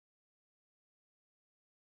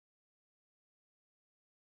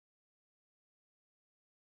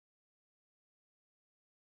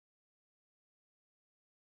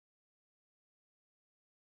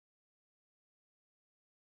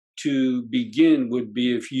to begin would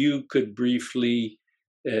be if you could briefly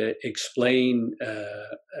explain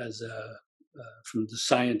from the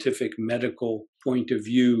scientific medical point of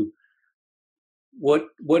view,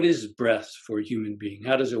 what is breath for a human being?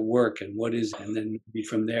 How does it work, and what is? And then maybe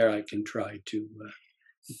from there I can try to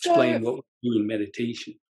explain what we do in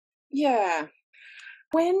meditation. Yeah,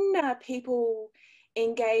 when people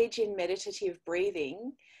engage in meditative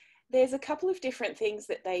breathing, there's a couple of different things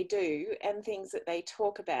that they do and things that they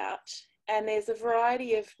talk about, and there's a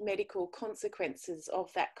variety of medical consequences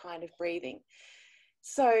of that kind of breathing.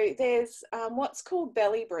 So there's what's called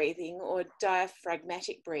belly breathing or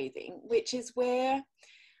diaphragmatic breathing, which is where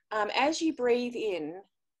as you breathe in,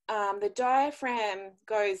 the diaphragm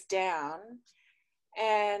goes down,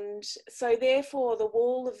 and so therefore the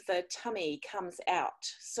wall of the tummy comes out.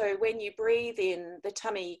 So when you breathe in,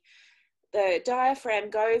 the diaphragm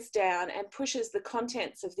goes down and pushes the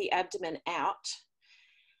contents of the abdomen out.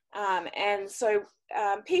 And so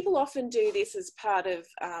people often do this as part of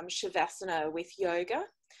Shavasana with yoga,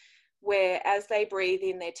 where as they breathe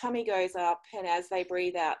in, their tummy goes up, and as they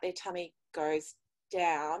breathe out, their tummy goes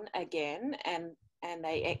down again, and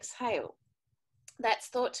they exhale. That's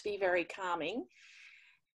thought to be very calming.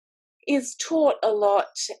 Is taught a lot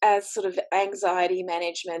as sort of anxiety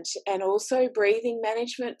management and also breathing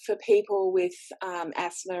management for people with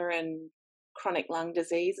asthma and chronic lung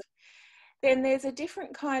disease. Then there's a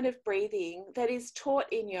different kind of breathing that is taught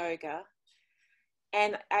in yoga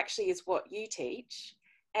and actually is what you teach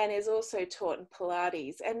and is also taught in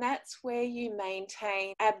Pilates. And that's where you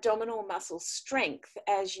maintain abdominal muscle strength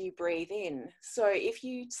as you breathe in. So if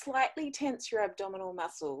you slightly tense your abdominal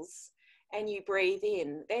muscles and you breathe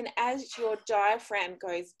in, then as your diaphragm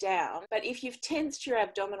goes down, but if you've tensed your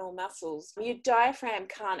abdominal muscles, your diaphragm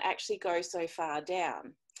can't actually go so far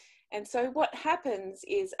down. And so what happens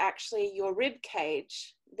is actually your rib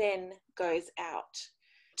cage then goes out.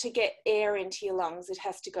 To get air into your lungs, it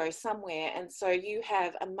has to go somewhere. And so you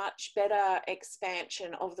have a much better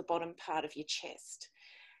expansion of the bottom part of your chest.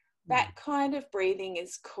 That kind of breathing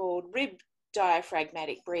is called rib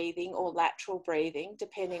diaphragmatic breathing or lateral breathing,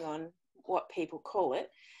 depending on what people call it.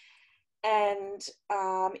 And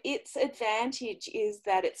its advantage is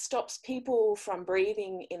that it stops people from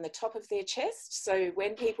breathing in the top of their chest. So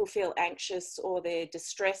when people feel anxious or they're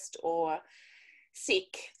distressed or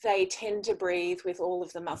sick, they tend to breathe with all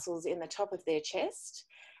of the muscles in the top of their chest,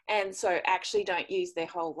 and so actually don't use their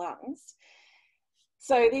whole lungs.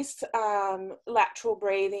 So this lateral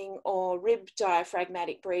breathing or rib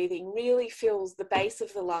diaphragmatic breathing really fills the base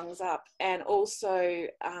of the lungs up and also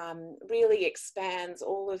really expands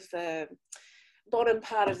all of the bottom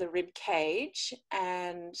part of the rib cage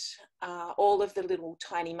and all of the little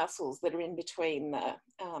tiny muscles that are in between the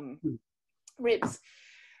ribs.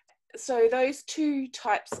 So those two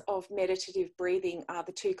types of meditative breathing are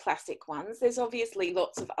the two classic ones. There's obviously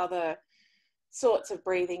lots of other sorts of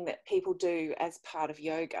breathing that people do as part of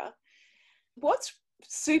yoga. What's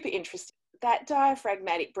super interesting, that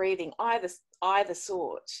diaphragmatic breathing, either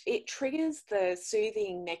sort, it triggers the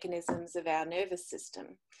soothing mechanisms of our nervous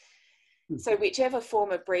system. So whichever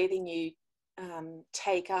form of breathing you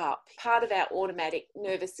take up, part of our automatic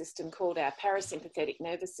nervous system called our parasympathetic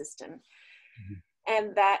nervous system,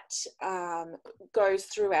 and that goes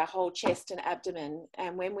through our whole chest and abdomen.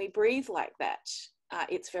 And when we breathe like that,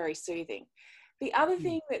 it's very soothing. The other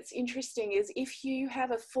thing that's interesting is if you have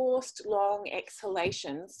a forced long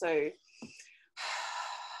exhalation, so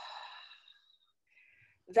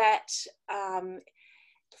that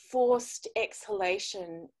forced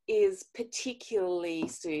exhalation is particularly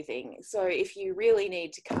soothing. So if you really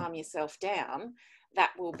need to calm yourself down,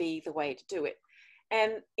 that will be the way to do it.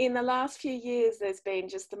 And in the last few years, there's been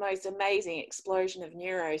just the most amazing explosion of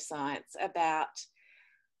neuroscience about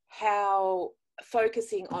how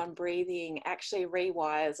focusing on breathing actually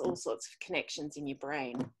rewires all sorts of connections in your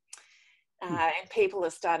brain. And people are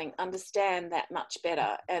starting to understand that much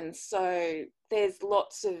better. And so there's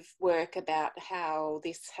lots of work about how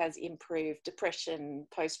this has improved depression,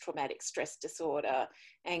 post-traumatic stress disorder,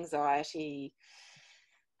 anxiety,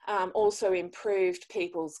 also improved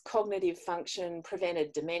people's cognitive function,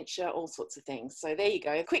 prevented dementia, all sorts of things. So there you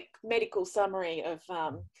go, a quick medical summary of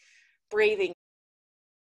breathing.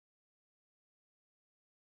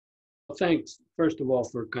 Thanks, first of all,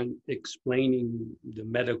 for kind of explaining the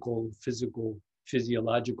medical, physical,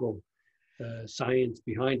 physiological science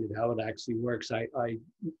behind it, how it actually works. I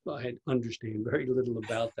understand very little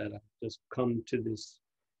about that. I've just come to this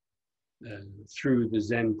through the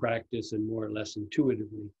Zen practice and more or less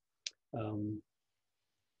intuitively.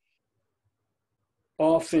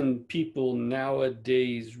 often people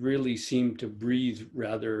nowadays really seem to breathe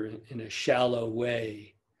rather in a shallow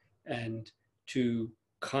way, and to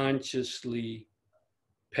consciously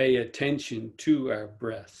pay attention to our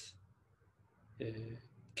breath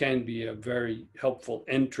can be a very helpful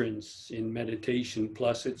entrance in meditation.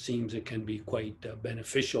 Plus, it seems it can be quite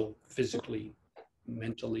beneficial physically,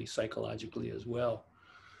 mentally, psychologically as well.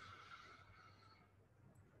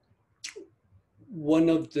 One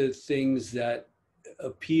of the things that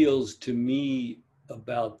appeals to me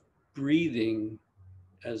about breathing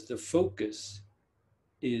as the focus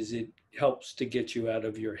is it helps to get you out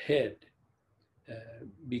of your head,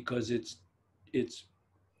 because it's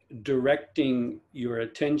directing your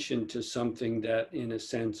attention to something that in a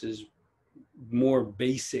sense is more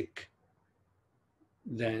basic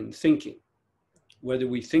than thinking. Whether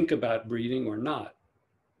we think about breathing or not,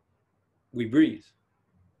 we breathe.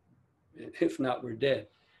 If not, we're dead.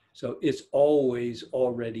 So it's always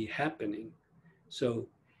already happening. So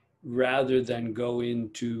rather than go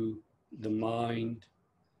into the mind,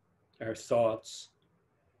 our thoughts,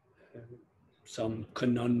 some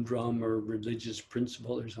conundrum or religious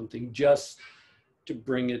principle or something, just to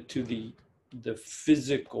bring it to the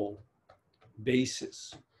physical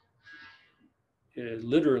basis.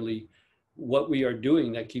 Literally, what we are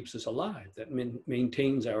doing that keeps us alive, that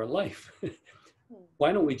maintains our life.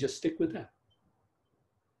 Why don't we just stick with that?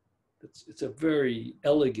 It's a very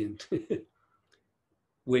elegant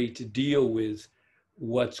way to deal with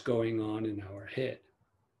what's going on in our head.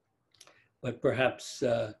 But perhaps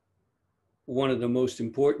one of the most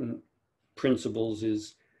important principles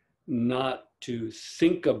is not to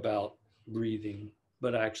think about breathing,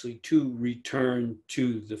 but actually to return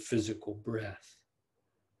to the physical breath.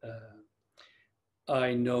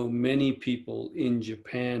 I know many people in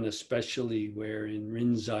Japan, especially where in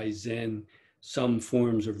Rinzai Zen, some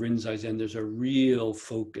forms of Rinzai Zen, there's a real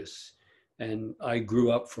focus. And I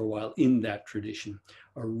grew up for a while in that tradition,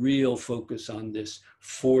 a real focus on this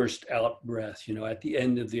forced out breath, at the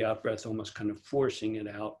end of the out breath, almost kind of forcing it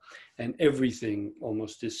out. And everything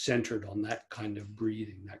almost is centered on that kind of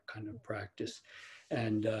breathing, that kind of practice.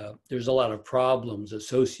 And there's a lot of problems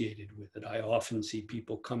associated with it. I often see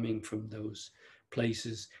people coming from those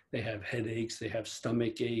places. They have headaches, they have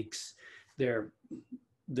stomach aches. They're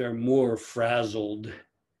more frazzled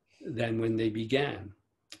than when they began.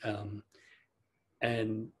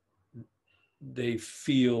 And they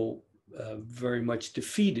feel very much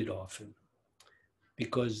defeated often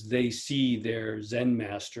because they see their Zen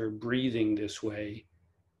master breathing this way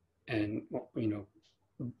and,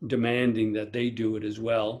 demanding that they do it as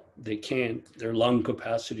well. They can't, their lung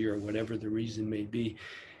capacity or whatever the reason may be,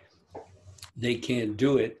 they can't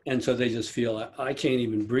do it. And so they just feel, I can't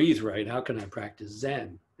even breathe right. How can I practice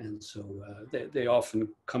Zen? And so they often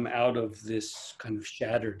come out of this kind of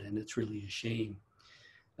shattered, and it's really a shame.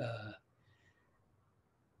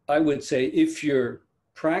 I would say if you're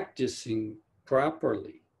practicing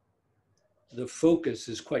properly, the focus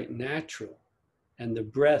is quite natural, and the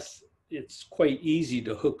breath, it's quite easy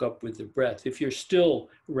to hook up with the breath. If you're still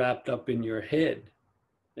wrapped up in your head,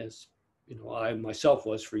 as I myself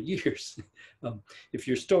was for years, if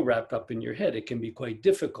you're still wrapped up in your head, it can be quite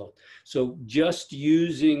difficult. So just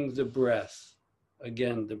using the breath,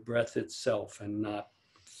 again, the breath itself and not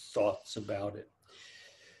thoughts about it.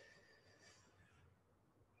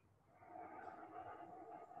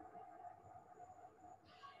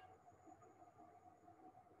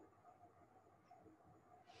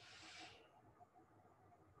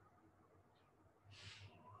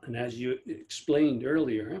 And as you explained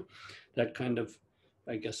earlier, that kind of,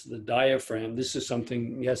 I guess, the diaphragm, this is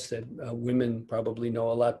something, yes, that women probably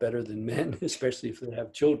know a lot better than men, especially if they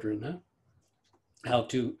have children, how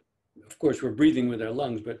to, of course, we're breathing with our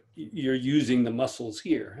lungs, but you're using the muscles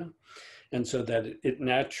here. And so that it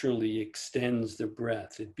naturally extends the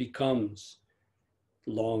breath. It becomes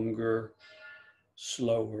longer,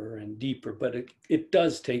 slower, and deeper, but it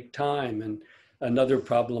does take time. And another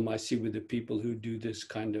problem I see with the people who do this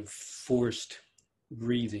kind of forced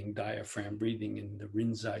breathing, diaphragm breathing in the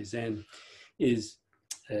Rinzai Zen, is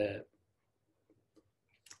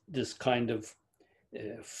this kind of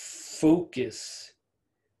focus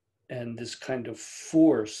and this kind of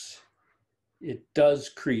force. It does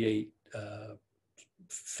create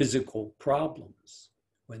physical problems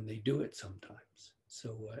when they do it sometimes.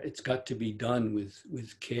 So it's got to be done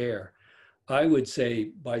with care. I would say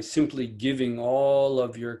by simply giving all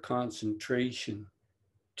of your concentration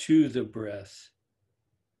to the breath,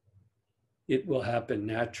 it will happen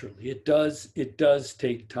naturally. It does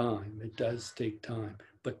take time. It does take time.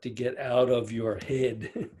 But to get out of your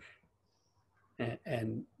head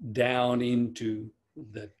and down into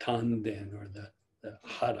the tanden, or the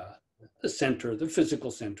hara, the center, the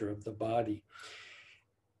physical center of the body,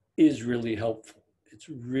 is really helpful. It's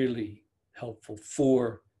really helpful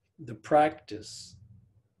for the practice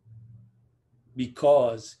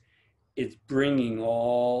because it's bringing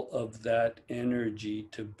all of that energy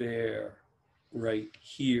to bear right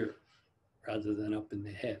here rather than up in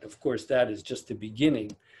the head. Of course, that is just the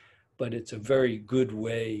beginning, but it's a very good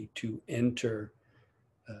way to enter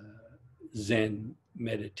Zen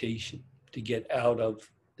meditation, to get out of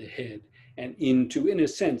the head and into, in a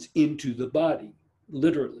sense, into the body,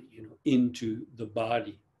 literally, into the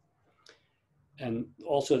body. And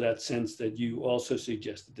also that sense that you also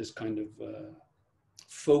suggested, this kind of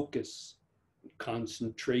focus,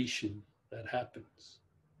 concentration that happens.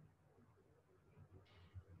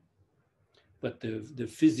 But the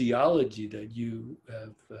physiology that you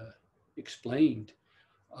have explained,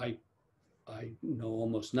 I know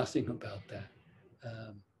almost nothing about that.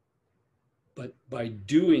 But by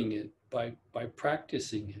doing it, by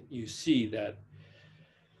practicing it, you see that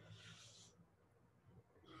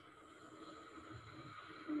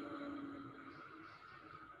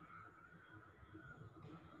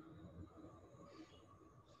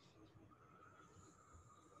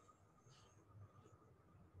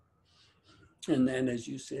and then, as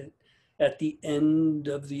you said, at the end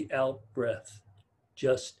of the out breath,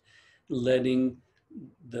 just letting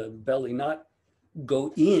the belly not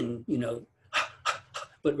go in,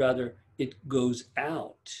 but rather it goes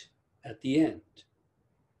out at the end.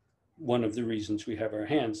 One of the reasons we have our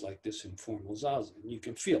hands like this in formal zazen, you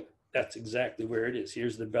can feel it. That's exactly where it is.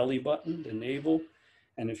 Here's the belly button, the navel,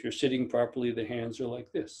 and if you're sitting properly, the hands are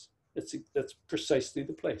like this. That's precisely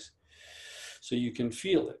the place. So you can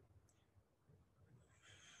feel it.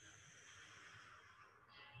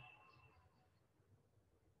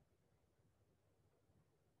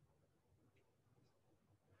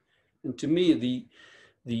 And to me,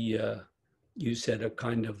 you said a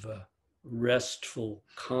kind of a restful,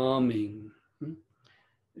 calming.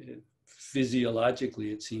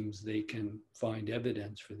 Physiologically, it seems they can find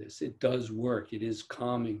evidence for this. It does work. It is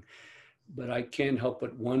calming. But I can't help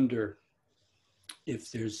but wonder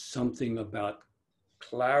if there's something about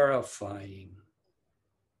clarifying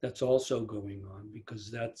that's also going on, because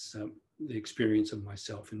that's the experience of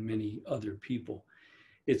myself and many other people.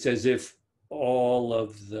 It's as if all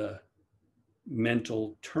of the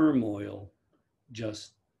mental turmoil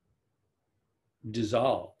just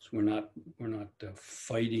dissolves. We're not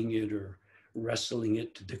fighting it or wrestling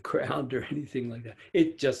it to the ground or anything like that.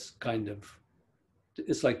 It just kind of,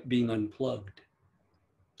 it's like being unplugged.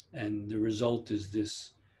 And the result is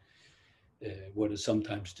this, what is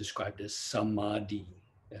sometimes described as samadhi,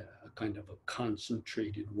 a kind of a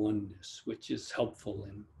concentrated oneness, which is helpful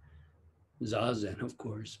in zazen, of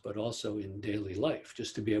course, but also in daily life,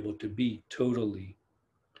 just to be able to be totally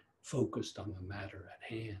focused on the matter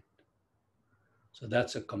at hand. So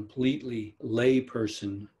that's a completely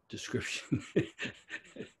layperson description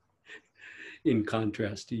in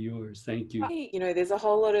contrast to yours. Thank you. There's a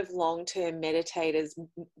whole lot of long-term meditators'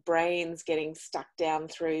 brains getting stuck down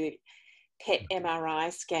through PET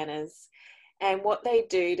MRI scanners. And what they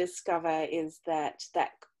do discover is that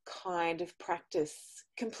that kind of practice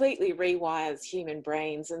completely rewires human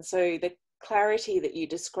brains. And so the clarity that you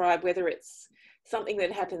describe, whether it's something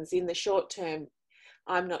that happens in the short term,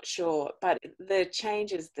 I'm not sure, but the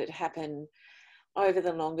changes that happen over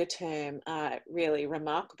the longer term are really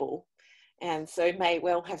remarkable, and so may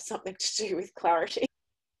well have something to do with clarity.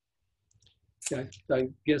 I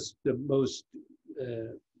guess the most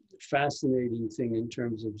fascinating thing in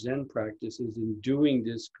terms of Zen practice is in doing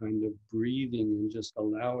this kind of breathing and just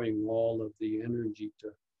allowing all of the energy to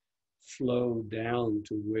flow down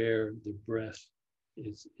to where the breath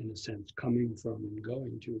is, in a sense, coming from and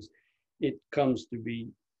going to. It comes to be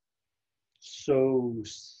so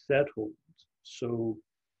settled, so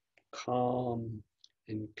calm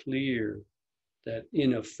and clear, that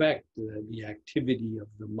in effect, the activity of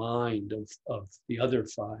the mind, of the other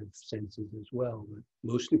five senses as well, but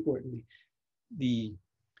most importantly, the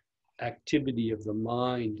activity of the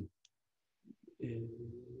mind,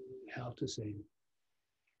 how to say,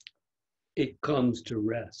 it comes to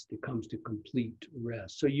rest, it comes to complete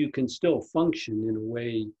rest. So you can still function in a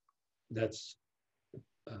way that's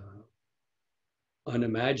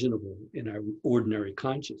unimaginable in our ordinary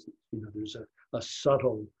consciousness. There's a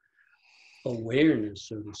subtle awareness,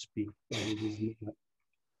 so to speak, but it is not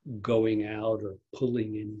going out or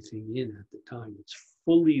pulling anything in at the time. It's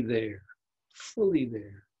fully there,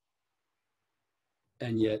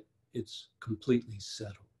 and yet it's completely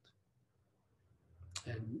settled.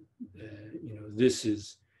 And this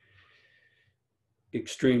is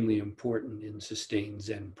extremely important in sustained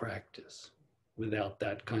Zen practice. Without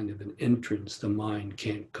that kind of an entrance, the mind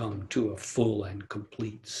can't come to a full and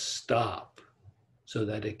complete stop so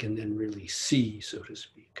that it can then really see, so to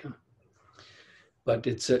speak. But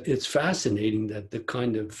it's fascinating that the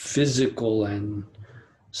kind of physical and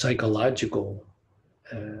psychological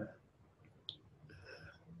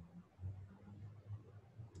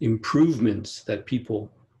improvements that people,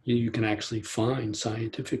 you can actually find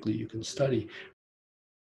scientifically, you can study.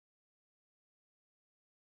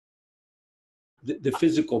 The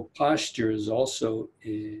physical posture is also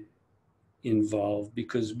involved,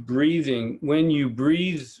 because breathing, when you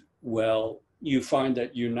breathe well, you find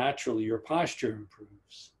that your posture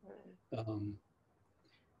improves.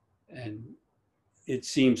 And it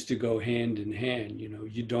seems to go hand in hand.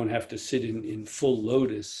 You don't have to sit in full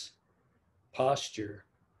lotus posture,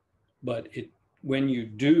 but when you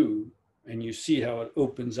do, and you see how it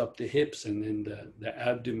opens up the hips, and then the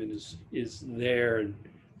abdomen is there and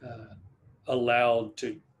allowed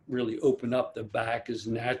to really open up. The back is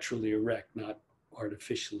naturally erect, not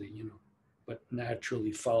artificially, but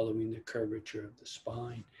naturally following the curvature of the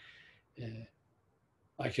spine.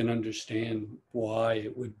 I can understand why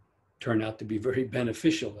it would turn out to be very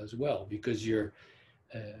beneficial as well, because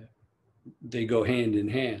they go hand in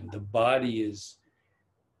hand. The body is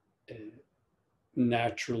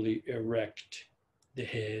naturally erect, the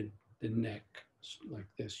head, the neck, like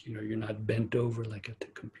this. You're not bent over like at the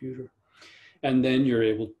computer. And then you're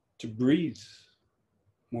able to breathe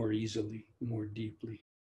more easily, more deeply.